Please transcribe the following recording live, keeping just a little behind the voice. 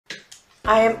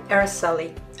I am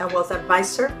Araceli, a wealth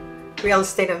advisor, real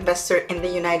estate investor in the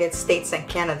United States and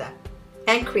Canada,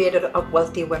 and creator of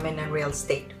Wealthy Women in Real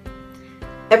Estate.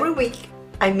 Every week,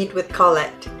 I meet with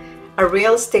Colette, a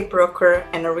real estate broker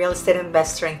and a real estate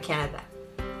investor in Canada.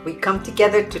 We come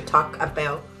together to talk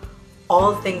about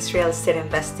all things real estate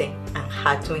investing and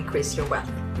how to increase your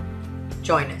wealth.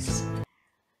 Join us.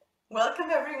 Welcome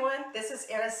everyone. This is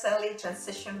Araceli,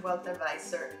 Transition Wealth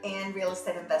Advisor and Real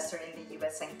Estate Investor in the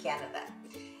US and Canada.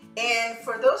 And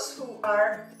for those who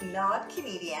are not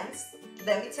Canadians,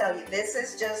 let me tell you, this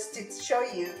is just to show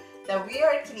you that we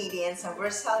are Canadians and we're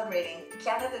celebrating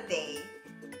Canada Day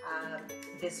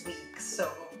this week.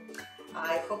 So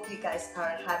I hope you guys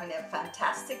are having a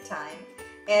fantastic time.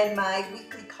 And my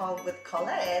weekly call with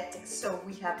Colette, so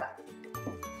we have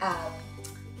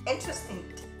interesting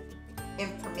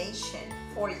information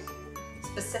for you,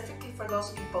 specifically for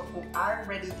those people who are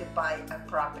ready to buy a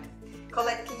property.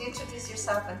 Colette, can you introduce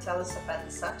yourself and tell us about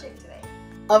the subject today?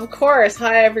 Of course.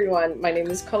 Hi everyone. My name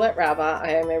is Colette Raba.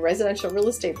 I am a residential real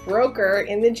estate broker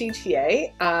in the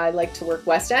GTA. I like to work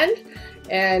West End,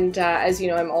 and as you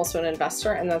know, I'm also an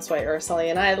investor, and that's why Araceli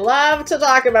and I love to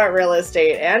talk about real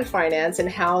estate and finance and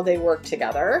how they work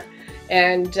together.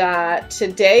 And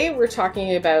today we're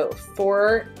talking about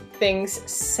 4 things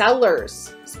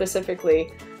sellers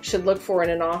specifically should look for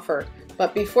in an offer.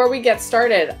 But before we get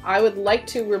started, I would like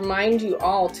to remind you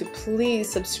all to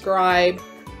please subscribe,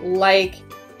 like,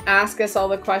 ask us all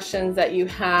the questions that you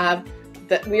have.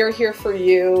 That we are here for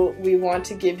you. We want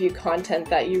to give you content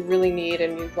that you really need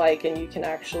and you like and you can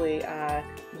actually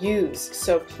use.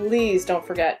 So please don't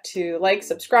forget to like,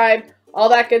 subscribe, all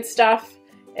that good stuff.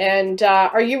 And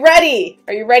are you ready?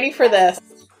 Are you ready for this?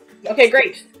 Okay,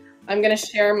 great. I'm going to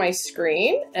share my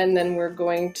screen and then we're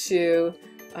going to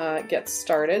get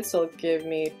started. So give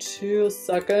me 2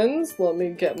 seconds. Let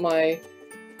me get my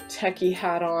techie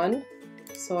hat on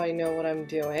so I know what I'm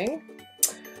doing.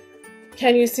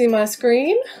 Can you see my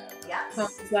screen? Yes.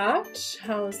 How's that?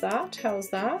 How's that? How's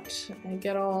that? I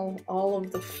get all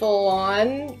of the full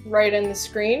on right in the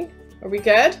screen. Are we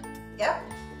good? Yep.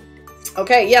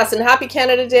 Okay, yes, and happy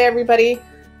Canada Day, everybody.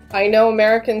 I know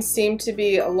Americans seem to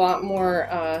be a lot more,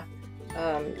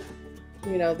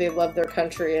 you know, they love their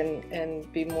country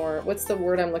and be more, what's the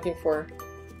word I'm looking for?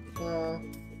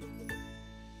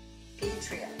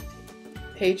 Patriotic.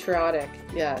 Patriotic,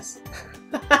 yes.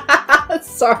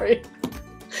 Sorry.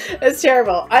 It's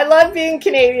terrible. I love being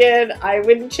Canadian. I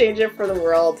wouldn't change it for the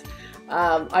world.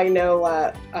 I know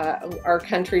our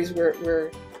countries,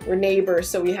 we're neighbors,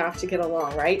 so we have to get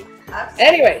along, right? Absolutely.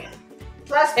 Anyway.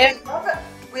 Plus,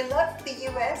 we love the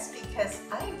US because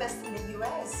I invest in the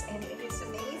US and it is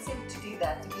amazing to do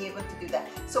that, to be able to do that.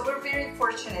 So we're very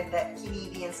fortunate that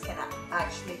Canadians can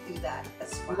actually do that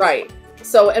as well. Right.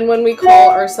 So, and when we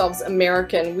call ourselves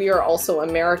American, we are also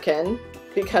American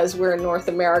because we're in North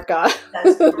America.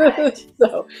 That's correct.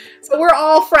 so we're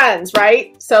all friends,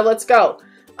 right? So let's go.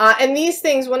 And these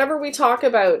things, whenever we talk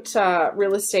about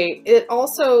real estate, it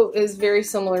also is very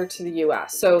similar to the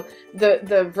US. So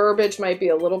the verbiage might be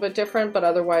a little bit different, but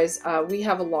otherwise we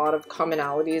have a lot of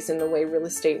commonalities in the way real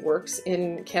estate works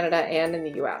in Canada and in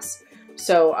the US.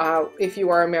 So if you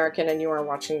are American and you are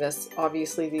watching this,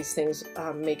 obviously these things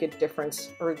make a difference,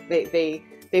 or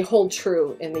they hold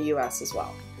true in the US as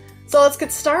well. So let's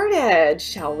get started,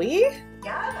 shall we?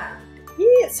 Yeah.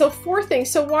 Yeah, so 4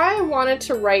 things. So why I wanted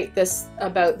to write this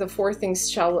about the 4 things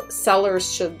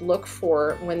sellers should look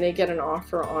for when they get an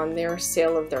offer on their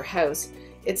sale of their house.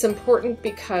 It's important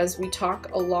because we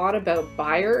talk a lot about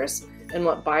buyers and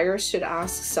what buyers should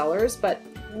ask sellers, but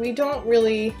we don't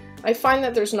really, I find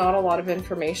that there's not a lot of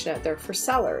information out there for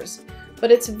sellers. But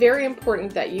it's very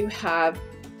important that you have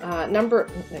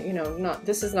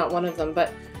this is not one of them,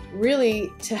 but really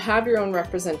to have your own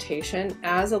representation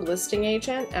as a listing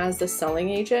agent, as the selling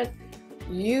agent.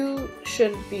 You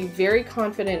should be very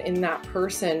confident in that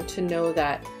person to know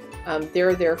that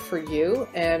they're there for you,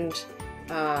 and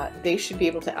they should be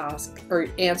able to ask or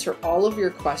answer all of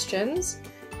your questions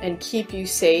and keep you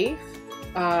safe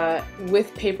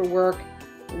with paperwork,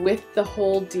 with the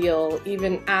whole deal,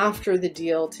 even after the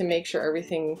deal, to make sure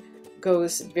everything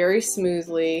goes very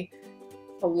smoothly.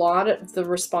 A lot of the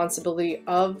responsibility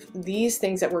of these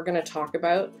things that we're going to talk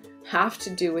about have to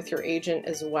do with your agent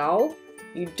as well.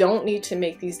 You don't need to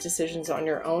make these decisions on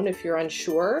your own. If you're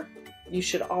unsure, you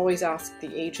should always ask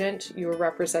the agent, your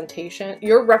representation,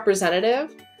 your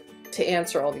representative, to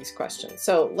answer all these questions.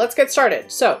 So let's get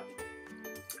started. So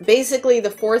basically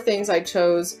the 4 things I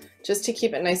chose just to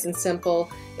keep it nice and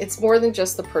simple. It's more than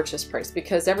just the purchase price,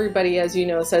 because everybody, as you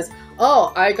know, says,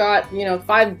 oh, I got,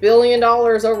 $5 billion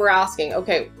over asking.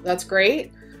 Okay, that's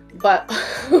great. but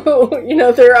you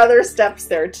know, there are other steps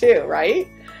there too, right?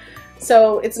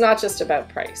 So it's not just about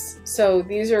price. So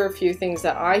these are a few things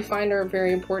that I find are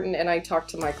very important, and I talk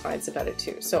to my clients about it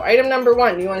too. So item number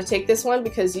one, you want to take this one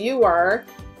because you are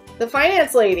the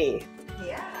finance lady.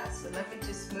 Yeah, so let me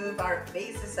just move our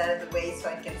faces out of the way so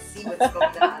I can see what's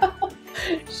going on.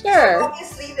 Sure. So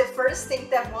obviously, the first thing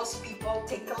that most people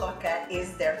take a look at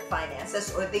is their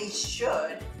finances, or they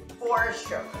should, for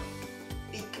sure.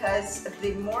 Because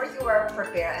the more you are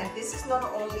prepared, and this is not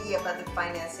only about the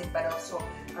financing, but also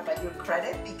about your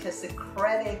credit, because the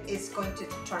credit is going to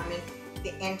determine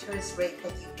the interest rate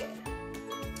that you get.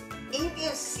 If you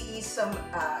see some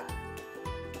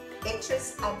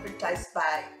interest advertised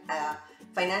by a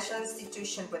financial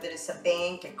institution, whether it's a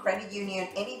bank, a credit union,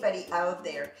 anybody out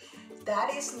there,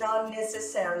 that is not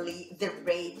necessarily the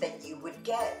rate that you would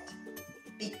get,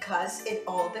 because it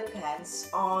all depends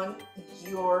on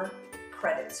your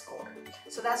credit score.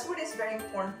 So that's what is very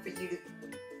important for you to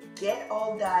get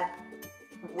all that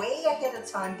way ahead of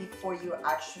time before you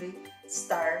actually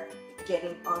start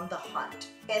getting on the hunt.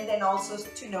 And then also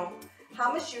to know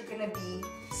how much you're going to be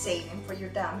saving for your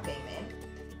down payment,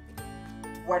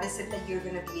 what is it that you're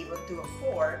going to be able to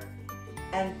afford,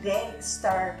 and then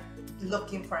start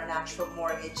looking for an actual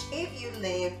mortgage. If you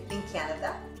live in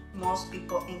Canada, most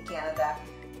people in Canada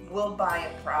will buy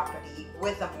a property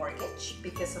with a mortgage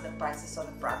because of the prices of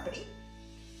the property.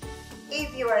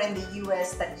 If you are in the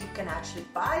US, that you can actually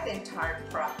buy the entire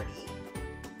property,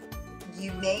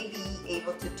 you may be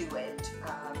able to do it,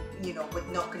 you know, with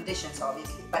no conditions,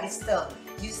 obviously, but it's still,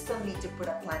 you still need to put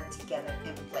a plan together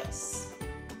in place.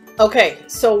 Okay,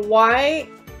 so why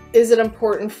is it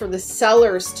important for the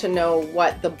sellers to know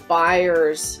what the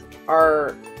buyers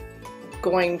are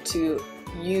going to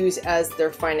use as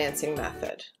their financing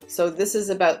method? So this is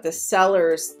about the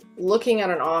sellers looking at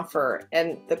an offer,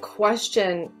 and the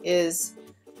question is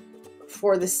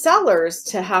for the sellers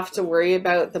to have to worry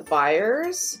about the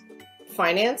buyers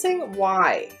financing.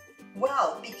 Why?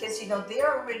 Well, because, you know,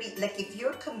 they're already, like, if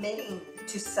you're committing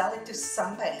to sell it to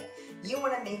somebody, you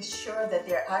want to make sure that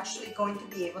they're actually going to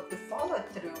be able to follow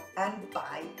through and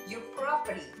buy your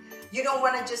property. You don't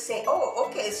want to just say, oh,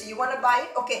 okay, so you want to buy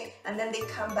it? Okay. And then they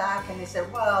come back and they say,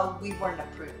 well, we weren't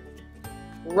approved.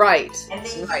 Right. And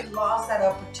then you lost that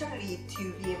opportunity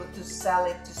to be able to sell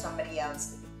it to somebody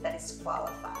else that is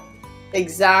qualified.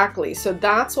 Exactly. So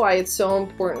that's why it's so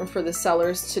important for the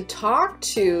sellers to talk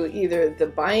to either the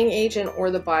buying agent or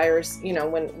the buyers. You know,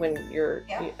 when you're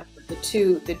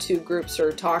the two groups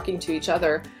are talking to each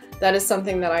other. That is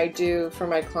something that I do for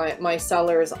my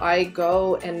sellers. I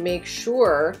go and make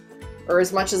sure, or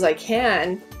as much as I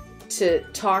can, to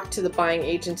talk to the buying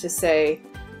agent to say,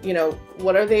 you know,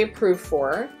 what are they approved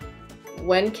for?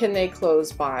 When can they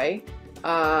close by?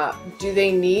 Do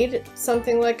they need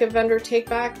something like a vendor take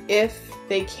back if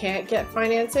they can't get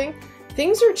financing?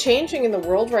 Things are changing in the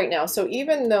world right now. So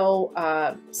even though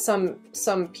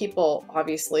some people,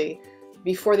 obviously,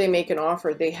 before they make an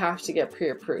offer, they have to get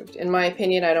pre-approved. In my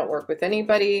opinion, I don't work with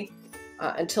anybody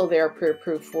until they are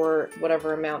pre-approved for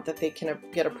whatever amount that they can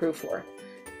get approved for.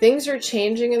 Things are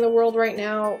changing in the world right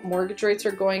now. Mortgage rates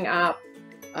are going up.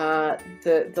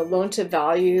 The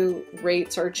loan-to-value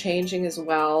rates are changing as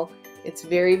well. It's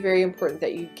very, very important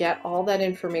that you get all that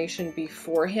information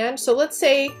beforehand. So let's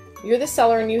say you're the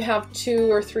seller and you have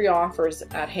 2 or 3 offers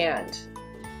at hand.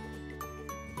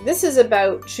 This is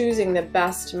about choosing the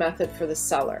best method for the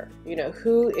seller. You know,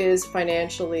 who is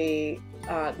financially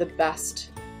the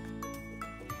best,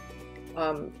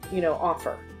 you know,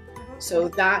 offer. So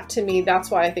that, to me, that's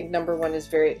why I think number one is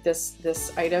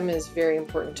this item is very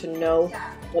important to know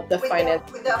what the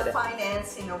finance. Without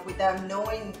finance, you know, without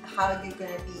knowing how you're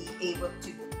going to be able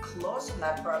to close on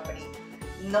that property,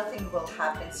 nothing will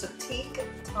happen. So take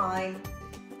time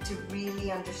to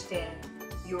really understand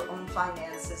your own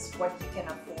finances, what you can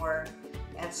afford,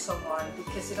 and so on,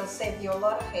 because it'll save you a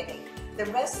lot of headache. The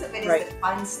rest of it is the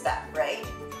fun stuff, right?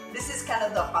 This is kind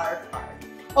of the hard part.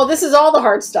 Oh, this is all the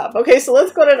hard stuff. Okay, so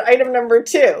let's go to item number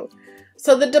 2.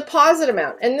 So the deposit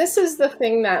amount, and this is the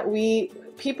thing that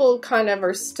people kind of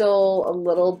are still a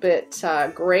little bit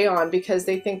gray on, because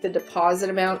they think the deposit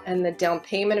amount and the down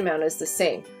payment amount is the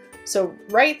same. So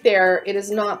right there, it is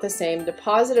not the same.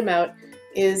 Deposit amount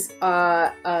is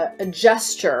a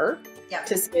gesture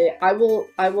to say, I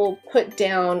will put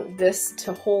down this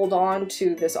to hold on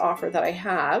to this offer that I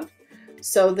have.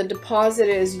 So the deposit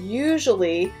is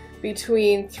usually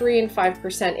between 3 and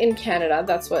 5% in Canada.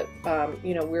 That's what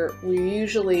you know, we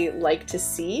usually like to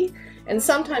see. And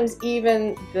sometimes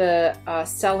even the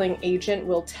selling agent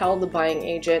will tell the buying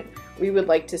agent, we would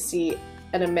like to see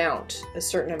an amount, a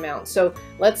certain amount. So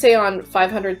let's say on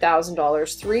 $500,000,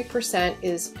 3%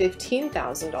 is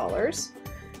 $15,000.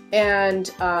 And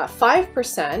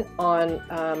 5%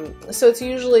 on, so it's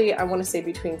usually, I want to say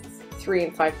between 3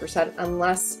 and 5%,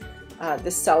 unless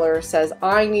the seller says,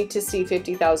 I need to see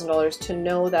 $50,000 to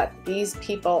know that these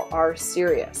people are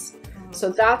serious. So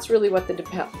that's really what the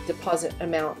deposit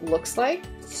amount looks like.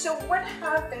 So what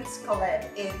happens, Colette,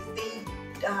 if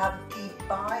the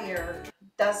buyer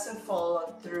doesn't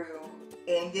follow through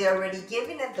and they're already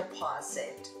giving a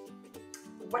deposit?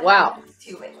 What happens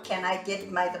to it? Can I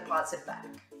get my deposit back?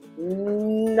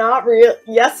 Not real.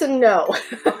 Yes and no.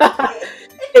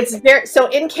 It's very, so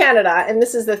in Canada, and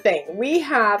this is the thing, we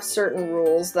have certain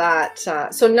rules that,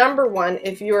 so number one,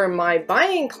 if you're my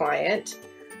buying client,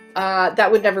 that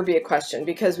would never be a question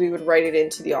because we would write it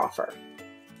into the offer.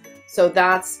 So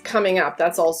that's coming up.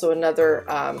 That's also another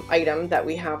item that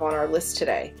we have on our list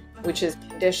today, which is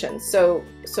conditions. So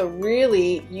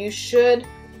really you should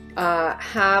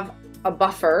have a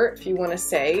buffer, if you want to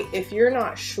say, if you're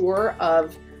not sure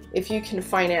of if you can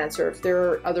finance or if there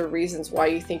are other reasons why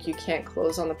you think you can't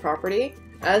close on the property.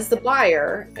 As the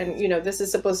buyer, and you know, this is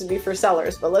supposed to be for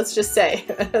sellers, but let's just say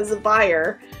as a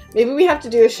buyer, maybe we have to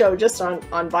do a show just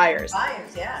on buyers.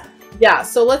 Buyers, yeah. Yeah,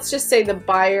 so let's just say the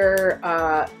buyer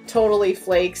totally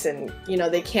flakes and, you know,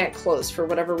 they can't close for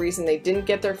whatever reason. They didn't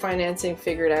get their financing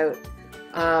figured out.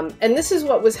 And this is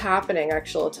what was happening,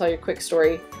 actually. I'll tell you a quick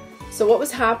story. So what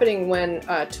was happening when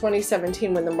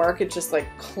 2017, when the market just like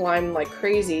climbed like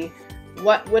crazy,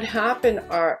 what would happen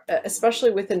are,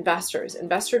 especially with investors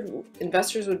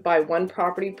would buy one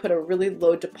property, put a really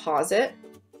low deposit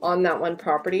on that one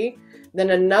property. Then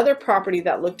another property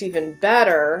that looked even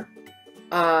better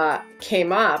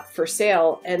came up for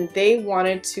sale and they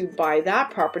wanted to buy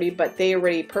that property, but they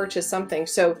already purchased something.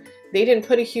 So they didn't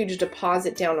put a huge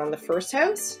deposit down on the first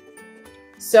house.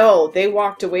 So they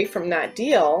walked away from that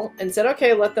deal and said,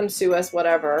 okay, let them sue us,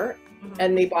 whatever.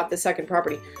 And they bought the second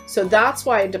property. So that's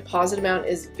why a deposit amount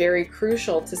is very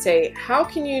crucial to say, how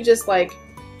can you just like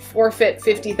forfeit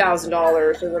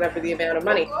 $50,000 or whatever the amount of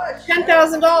money?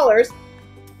 $10,000.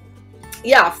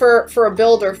 Yeah, for a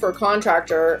builder, for a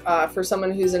contractor, for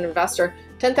someone who's an investor,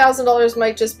 $10,000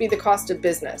 might just be the cost of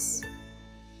business.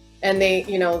 And they,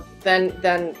 you know,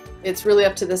 then it's really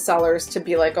up to the sellers to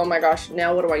be like, oh my gosh,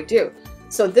 now what do I do?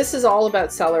 So this is all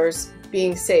about sellers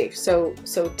being safe. So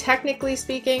technically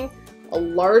speaking, a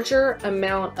larger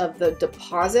amount of the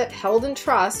deposit held in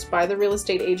trust by the real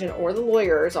estate agent or the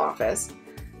lawyer's office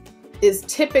is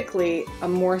typically a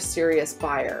more serious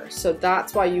buyer. So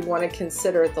that's why you want to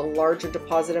consider the larger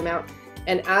deposit amount.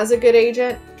 And as a good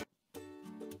agent,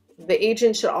 the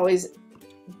agent should always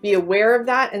be aware of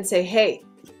that and say, hey,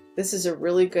 this is a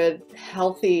really good,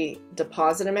 healthy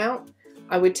deposit amount.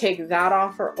 I would take that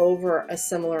offer over a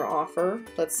similar offer,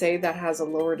 let's say, that has a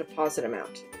lower deposit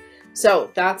amount.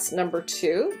 So that's number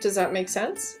two. Does that make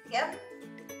sense? Yeah.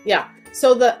 Yeah.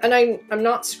 So I'm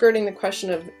not skirting the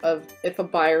question of if a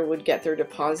buyer would get their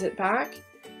deposit back.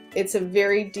 It's a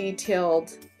very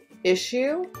detailed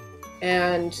issue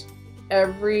and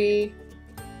every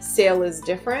sale is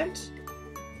different.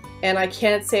 And I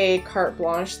can't say carte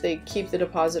blanche, they keep the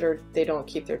deposit or they don't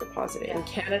keep their deposit. In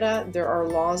Canada, there are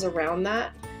laws around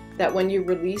that when you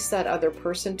release that other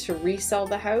person to resell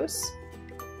the house,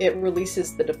 it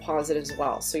releases the deposit as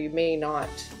well. So you may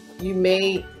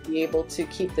be able to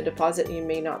keep the deposit and you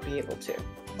may not be able to.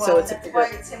 Well, so that's why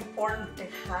it's important to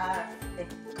have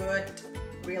a good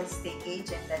real estate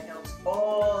agent that knows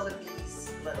all of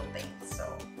these little things.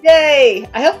 So yay!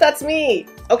 I hope that's me.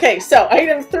 Okay, so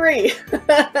item 3.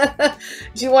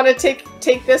 Do you want to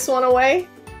take this one away?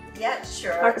 Yeah,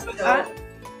 sure. Talk about that.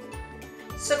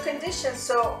 So conditions.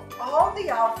 So all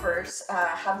the offers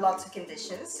have lots of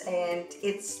conditions, and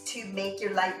it's to make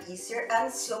your life easier, and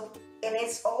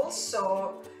it's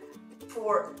also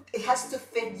it has to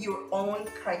fit your own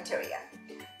criteria.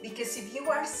 Because if you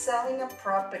are selling a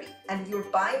property and you're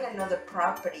buying another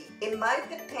property, it might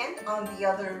depend on the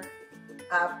other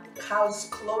house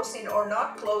closing or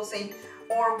not closing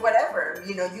or whatever.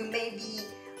 You know, you may be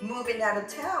moving out of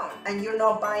town and you're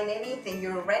not buying anything,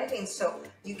 you're renting, so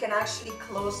you can actually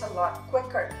close a lot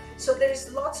quicker. So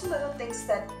there's lots of little things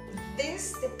that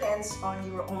this depends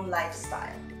on your own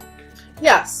lifestyle.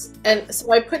 Yes, and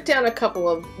so I put down a couple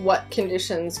of what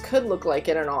conditions could look like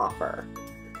in an offer.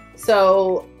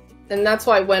 So, and that's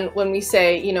why when we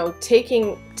say, you know,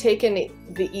 taking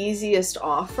the easiest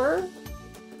offer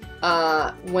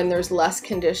when there's less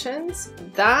conditions,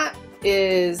 that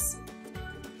is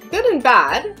good and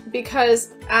bad,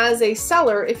 because as a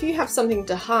seller, if you have something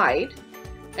to hide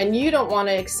and you don't want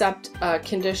to accept a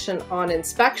condition on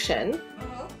inspection,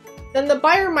 then the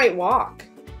buyer might walk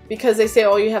because they say,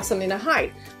 oh, you have something to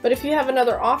hide. But if you have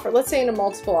another offer, let's say in a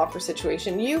multiple offer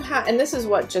situation, and this is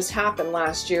what just happened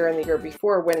last year and the year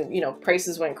before when, you know,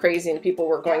 prices went crazy and people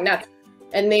were going nuts,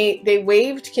 and they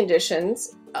waived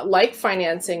conditions like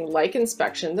financing, like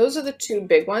inspection. Those are the two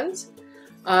big ones.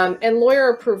 And lawyer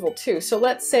approval too. So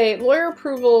let's say lawyer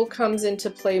approval comes into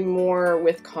play more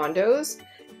with condos,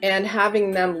 and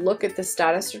having them look at the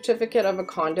status certificate of a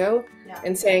condo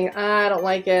and saying, I don't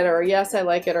like it, or yes, I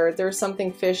like it, or there's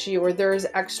something fishy, or there's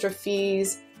extra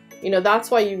fees. You know, that's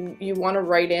why you want to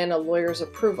write in a lawyer's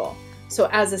approval. So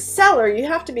as a seller, you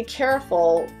have to be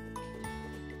careful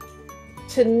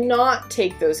to not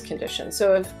take those conditions.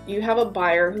 So if you have a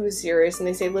buyer who's serious and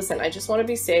they say, listen, I just want to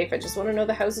be safe, I just want to know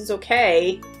the house is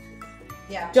okay.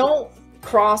 Yeah. Don't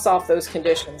cross off those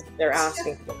conditions they're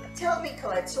asking for. Tell me,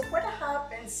 Colette, so what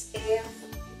happens if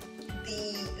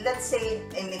let's say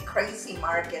in the crazy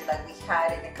market like we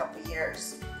had in a couple of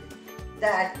years,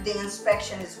 that the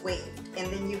inspection is waived,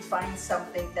 and then you find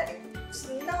something that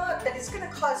it's going to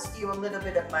cost you a little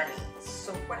bit of money.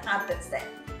 So what happens then?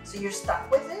 So you're stuck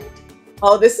with it?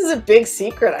 Oh, this is a big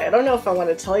secret. I don't know if I want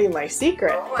to tell you my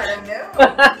secret. Oh, I don't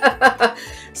know.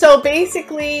 So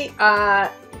basically,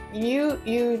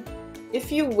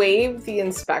 if you waive the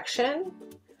inspection,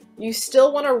 you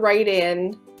still want to write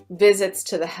in visits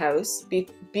to the house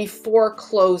before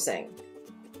closing.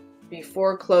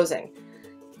 Before closing.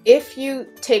 If you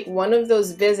take one of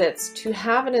those visits to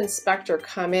have an inspector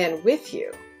come in with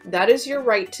you, that is your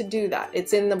right to do that.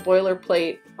 It's in the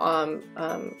boilerplate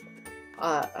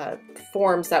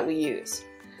forms that we use,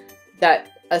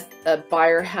 that a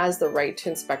buyer has the right to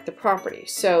inspect the property.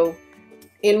 So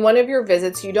in one of your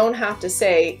visits, you don't have to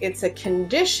say it's a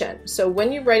condition. So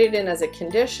when you write it in as a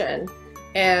condition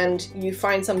and you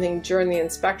find something during the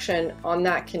inspection on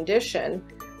that condition,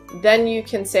 then you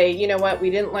can say, you know what, we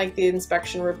didn't like the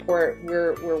inspection report,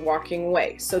 we're walking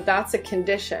away. So that's a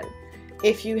condition.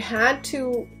 If you had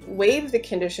to waive the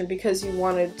condition because you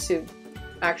wanted to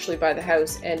actually buy the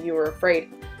house and you were afraid,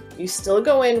 you still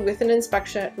go in with an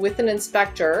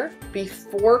inspector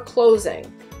before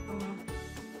closing,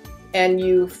 and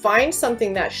you find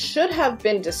something that should have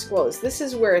been disclosed. This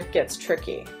is where it gets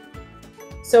tricky.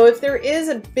 So if there is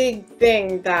a big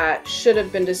thing that should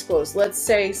have been disclosed, let's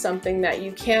say something that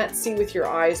you can't see with your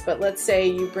eyes, but let's say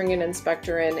you bring an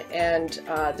inspector in and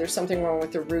there's something wrong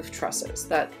with the roof trusses,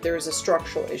 that there's a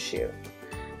structural issue.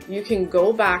 You can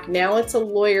go back, now it's a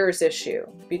lawyer's issue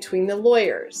between the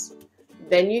lawyers.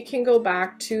 Then you can go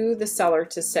back to the seller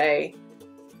to say,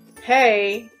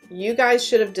 hey, you guys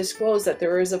should have disclosed that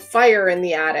there was a fire in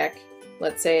the attic,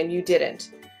 let's say, and you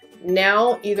didn't.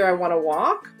 Now either I want to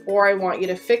walk or I want you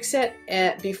to fix it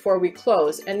before we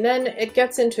close. And then it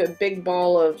gets into a big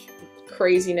ball of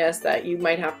craziness that you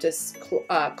might have to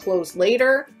close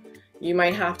later. You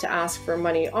might have to ask for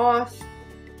money off.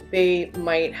 They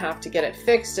might have to get it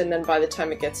fixed, and then by the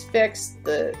time it gets fixed,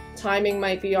 the timing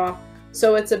might be off.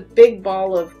 So it's a big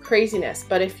ball of craziness.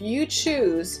 But if you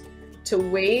choose to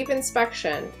waive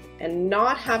inspection and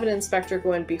not have an inspector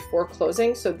go in before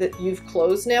closing, so that you've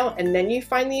closed now and then you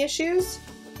find the issues,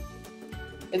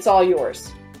 it's all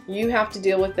yours. You have to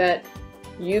deal with it.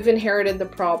 You've inherited the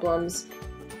problems,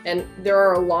 and there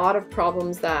are a lot of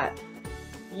problems that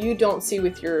you don't see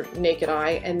with your naked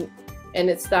eye, and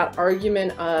it's that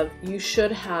argument of you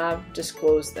should have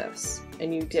disclosed this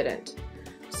and you didn't.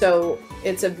 So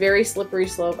it's a very slippery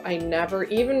slope. I never,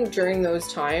 even during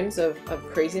those times of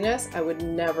craziness, I would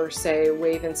never say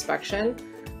waive inspection,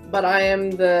 but I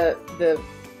am the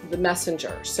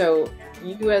messenger. So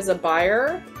you as a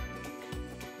buyer,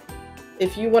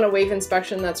 if you want to waive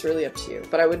inspection, that's really up to you.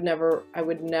 But I would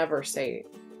never say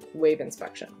waive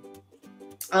inspection.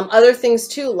 Other things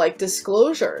too, like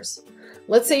disclosures.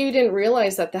 Let's say you didn't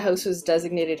realize that the house was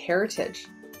designated heritage.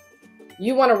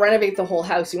 You want to renovate the whole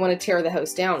house. You want to tear the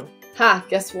house down. Ha,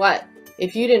 guess what?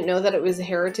 If you didn't know that it was a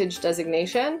heritage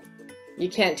designation, you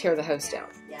can't tear the house down.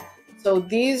 Yeah. So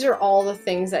these are all the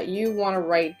things that you want to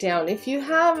write down. If you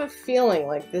have a feeling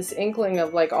like this inkling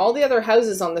of like all the other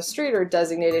houses on the street are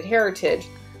designated heritage,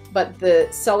 but the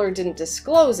seller didn't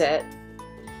disclose it,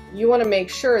 you want to make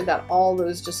sure that all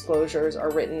those disclosures are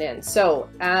written in. So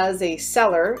as a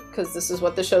seller, because this is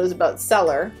what the show is about,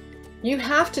 seller, you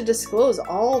have to disclose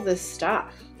all this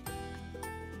stuff.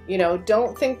 You know,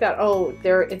 don't think that, oh,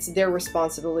 it's their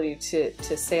responsibility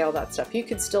to say all that stuff. You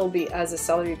could still be, as a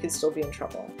seller, you could still be in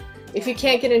trouble. If you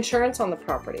can't get insurance on the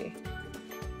property,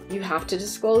 you have to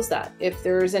disclose that. If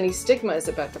there's any stigmas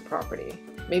about the property,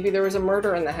 maybe there was a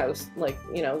murder in the house, like,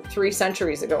 you know, 3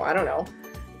 centuries ago, I don't know.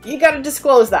 you got to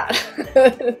disclose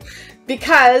that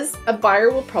because a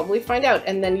buyer will probably find out,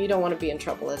 and then you don't want to be in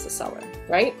trouble as a seller,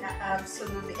 right?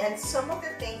 Absolutely. And some of the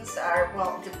things are,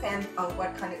 well, depend on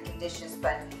what kind of conditions,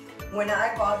 but when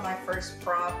I bought my first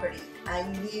property, I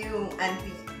knew, and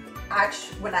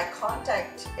when I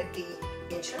contacted the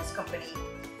insurance company,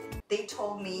 they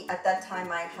told me at that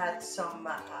time I had some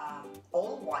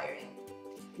old wiring.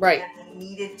 Right. And I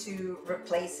needed to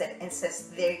replace it, and says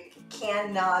there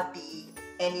cannot be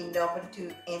any Novum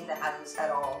tube in the house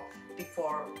at all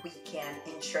before we can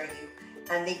insure you.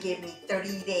 And they gave me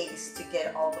 30 days to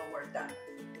get all the work done.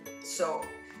 So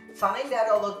find out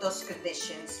all of those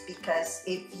conditions, because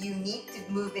if you need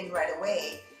to move in right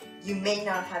away, you may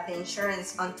not have the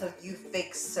insurance until you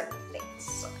fix certain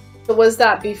things. So was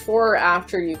that before or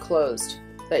after you closed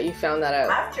that you found that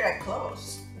out? After I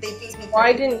closed. They gave me.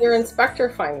 Why didn't your inspector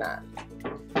find that?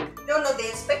 No, the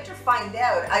inspector find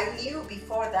out. I knew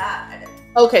before that.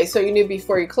 Okay, so you knew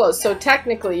before you closed. So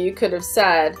technically you could have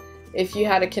said, if you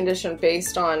had a condition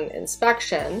based on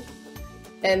inspection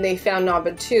and they found knob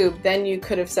and tube, then you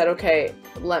could have said, okay,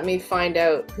 let me find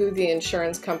out who the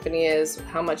insurance company is,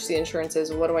 how much the insurance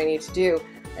is, what do I need to do,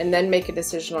 and then make a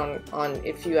decision on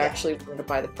if you actually want to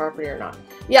buy the property or not.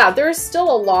 Yeah, there's still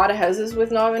a lot of houses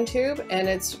with knob and tube, and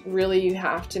it's really, you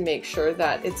have to make sure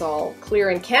that it's all clear.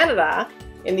 In Canada.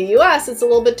 In the US, it's a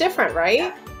little bit different, right?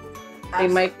 Yeah, they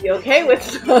might be okay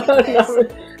with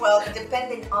well,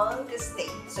 depending on the state,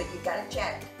 so you gotta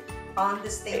check on the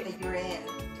state that you're in.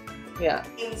 Yeah.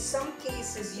 In some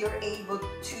cases, you're able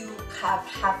to have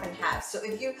half and half. So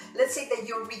if you, let's say that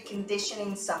you're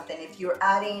reconditioning something, if you're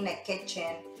adding a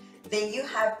kitchen, then you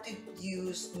have to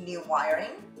use new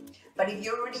wiring. But if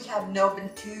you already have knob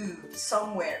and tube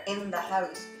somewhere in the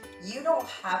house, you don't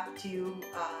have to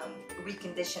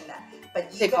recondition that.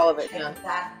 But you take all of it,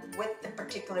 that with the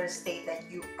particular state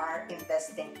that you are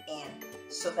investing in.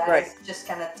 So that right. is just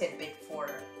kind of tidbit for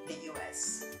the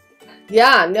US.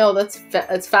 Yeah, no,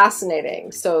 that's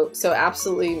fascinating. So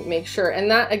absolutely make sure. And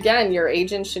that, again, your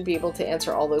agent should be able to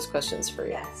answer all those questions for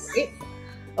you. Yes. Right?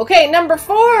 Okay, number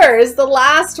 4 is the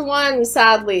last one,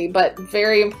 sadly, but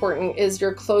very important, is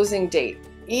your closing date.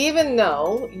 Even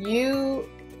though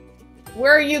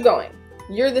where are you going?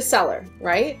 You're the seller,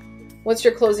 right? What's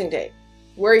your closing date?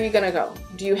 Where are you going to go?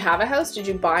 Do you have a house? Did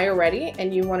you buy already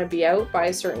and you want to be out by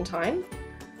a certain time?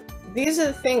 These are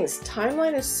the things.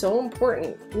 Timeline is so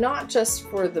important, not just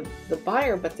for the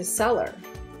buyer, but the seller.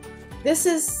 This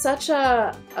is such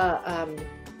a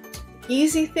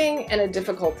easy thing and a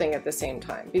difficult thing at the same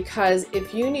time, because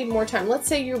if you need more time, let's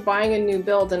say you're buying a new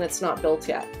build and it's not built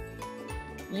yet.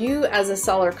 You as a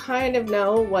seller kind of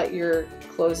know what your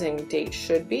closing date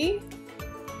should be,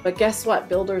 but guess what?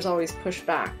 Builders always push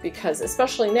back, because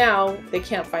especially now they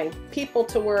can't find people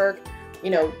to work,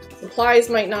 supplies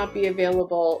might not be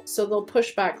available, so they'll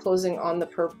push back closing on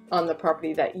the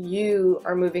property that you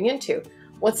are moving into.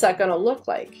 What's that going to look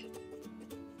like?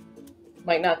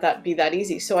 Might not be that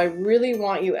easy. So I really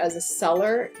want you as a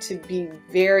seller to be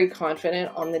very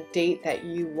confident on the date that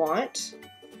you want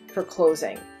for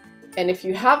closing. And if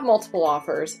you have multiple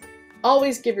offers,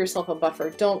 always give yourself a buffer.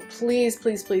 Please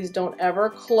don't ever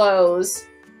close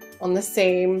on the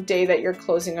same day that you're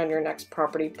closing on your next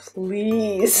property.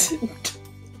 Please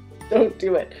don't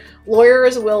do it.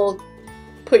 Lawyers will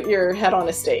put your head on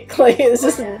a stake. Like, it's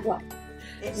just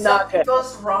if not something good.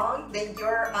 goes wrong, then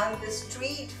you're on the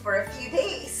street for a few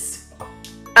days.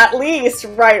 At least,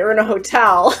 right, or in a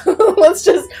hotel.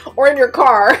 Or in your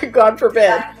car, God forbid.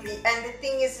 Exactly. And the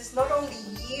thing is, it's not only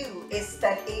you, it's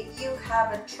that if you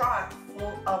have a truck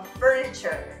full of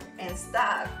furniture and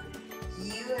stuff,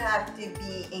 you have to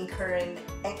be incurring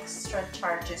extra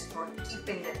charges for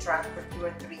keeping the truck for 2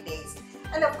 or 3 days.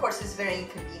 And of course, it's very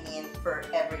inconvenient for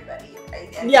everybody,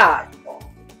 right? And yeah.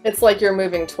 It's like you're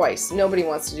moving twice. Nobody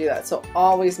wants to do that. So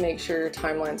always make sure your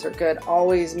timelines are good.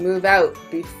 Always move out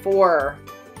before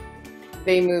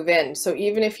they move in. So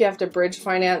even if you have to bridge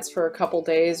finance for a couple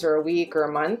days or a week or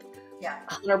a month,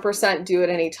 100% do it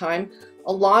anytime.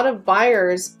 A lot of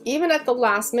buyers, even at the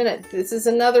last minute, this is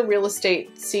another real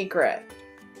estate secret.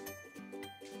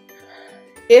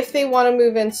 If they want to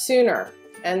move in sooner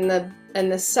and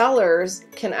the sellers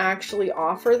can actually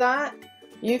offer that,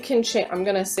 you can change. I'm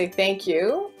going to say thank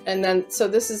you. And then, so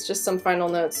this is just some final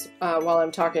notes while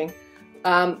I'm talking.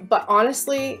 But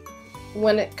honestly,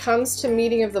 when it comes to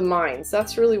meeting of the minds,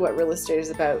 that's really what real estate is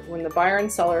about. When the buyer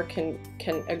and seller can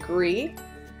agree,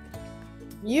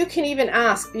 you can even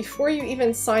ask before you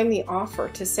even sign the offer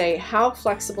to say, how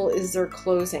flexible is their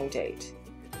closing date?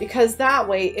 Because that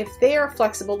way, if they are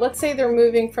flexible, let's say they're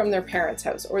moving from their parents'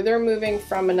 house or they're moving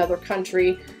from another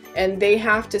country and they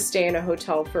have to stay in a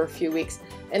hotel for a few weeks,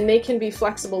 and they can be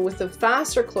flexible with a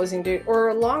faster closing date or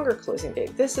a longer closing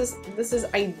date. This is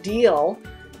ideal,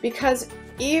 because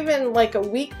even like a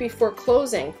week before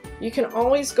closing, you can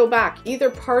always go back. Either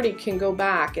party can go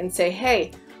back and say,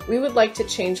 hey, we would like to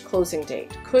change closing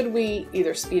date. Could we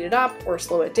either speed it up or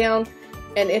slow it down?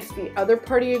 And if the other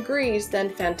party agrees, then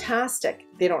fantastic.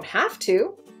 They don't have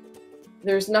to.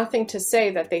 There's nothing to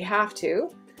say that they have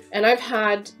to. And I've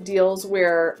had deals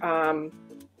where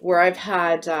I've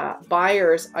had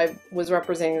buyers, I was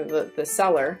representing the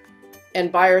seller,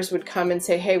 and buyers would come and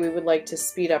say, hey, we would like to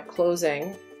speed up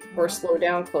closing or slow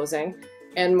down closing.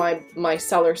 And my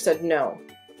seller said no,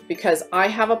 because I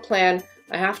have a plan.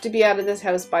 I have to be out of this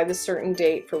house by this certain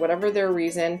date for whatever their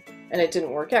reason, and it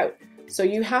didn't work out. So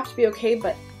you have to be okay,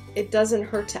 but it doesn't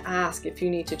hurt to ask if you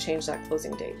need to change that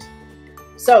closing date.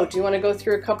 So do you want to go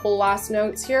through a couple last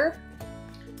notes here?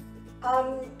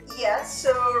 Yeah,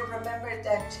 so remember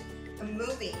that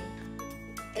moving,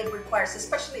 it requires,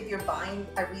 especially if you're buying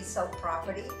a resale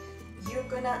property, you're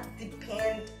gonna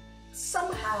depend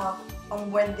somehow on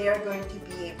when they're going to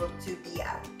be able to be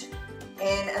out.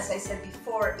 And as I said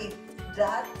before, if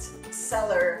that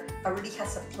seller already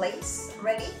has a place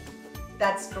ready,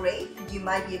 that's great. You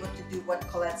might be able to do what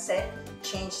Colette said,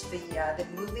 change the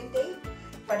moving date.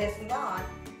 But if not,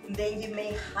 then you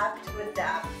may have to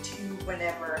adapt to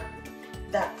whenever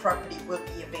that property will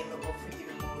be available for you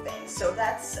to move in. So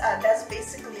that's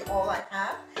basically all I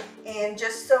have. And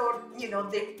just so you know,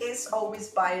 there is always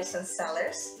buyers and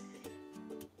sellers,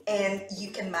 and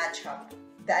you can match up.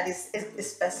 That is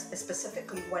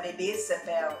specifically what it is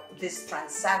about this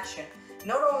transaction.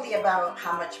 Not only about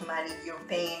how much money you're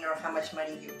paying or how much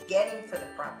money you're getting for the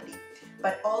property,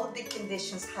 but all of the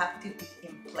conditions have to be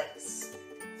in place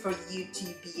for you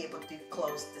to be able to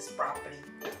close this property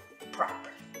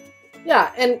properly.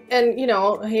 Yeah, and you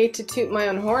know, I hate to toot my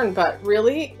own horn, but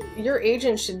really, your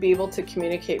agent should be able to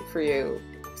communicate for you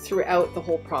throughout the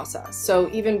whole process. So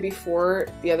even before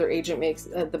the other agent makes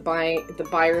the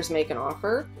buyers make an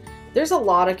offer, there's a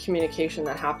lot of communication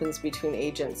that happens between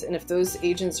agents, and if those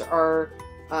agents are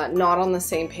not on the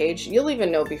same page, you'll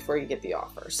even know before you get the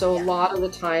offer. So yeah. A lot of the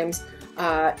times,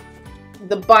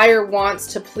 the buyer wants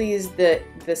to please the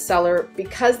seller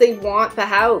because they want the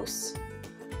house.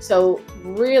 So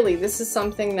really, this is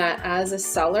something that as a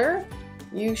seller,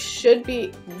 you should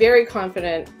be very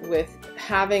confident with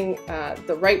having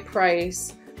the right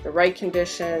price, the right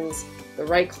conditions, the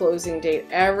right closing date,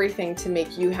 everything to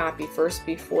make you happy first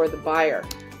before the buyer,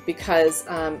 because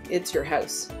it's your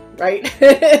house, right?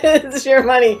 It's your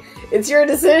money. It's your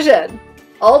decision,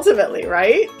 ultimately,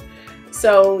 right?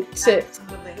 So to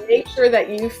make sure that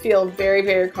you feel very,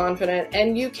 very confident,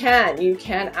 and you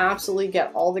can absolutely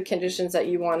get all the conditions that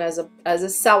you want as a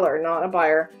seller, not a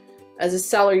buyer. As a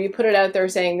seller, you put it out there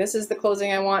saying, this is the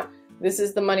closing I want, this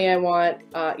is the money I want.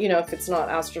 You know, if it's not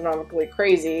astronomically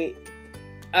crazy,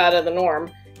 out of the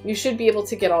norm, you should be able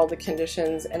to get all the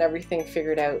conditions and everything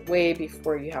figured out way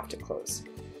before you have to close.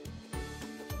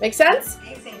 Make sense?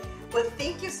 Amazing. Well,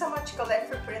 thank you so much, Colette,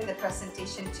 for putting the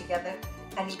presentation together.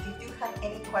 And if you do have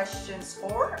any questions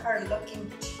or are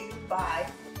looking to buy,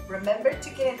 remember to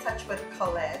get in touch with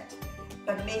Colette,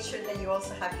 but make sure that you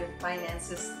also have your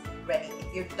finances ready.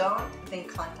 If you don't, then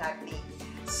contact me.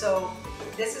 So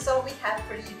this is all we have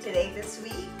for you today, this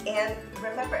week. And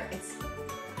remember, it's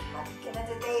Happy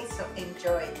Canada Day, so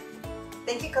enjoy.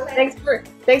 Thank you, Colette.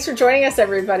 Thanks for joining us,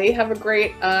 everybody. Have a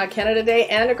great Canada Day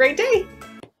and a great day.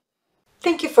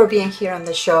 Thank you for being here on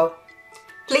the show.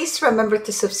 Please remember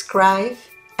to subscribe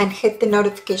and hit the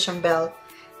notification bell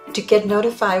to get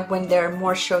notified when there are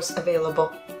more shows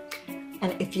available.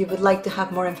 And if you would like to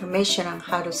have more information on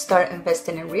how to start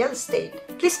investing in real estate,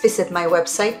 please visit my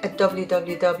website at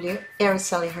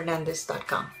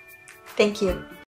www.aracelihernandez.com. Thank you.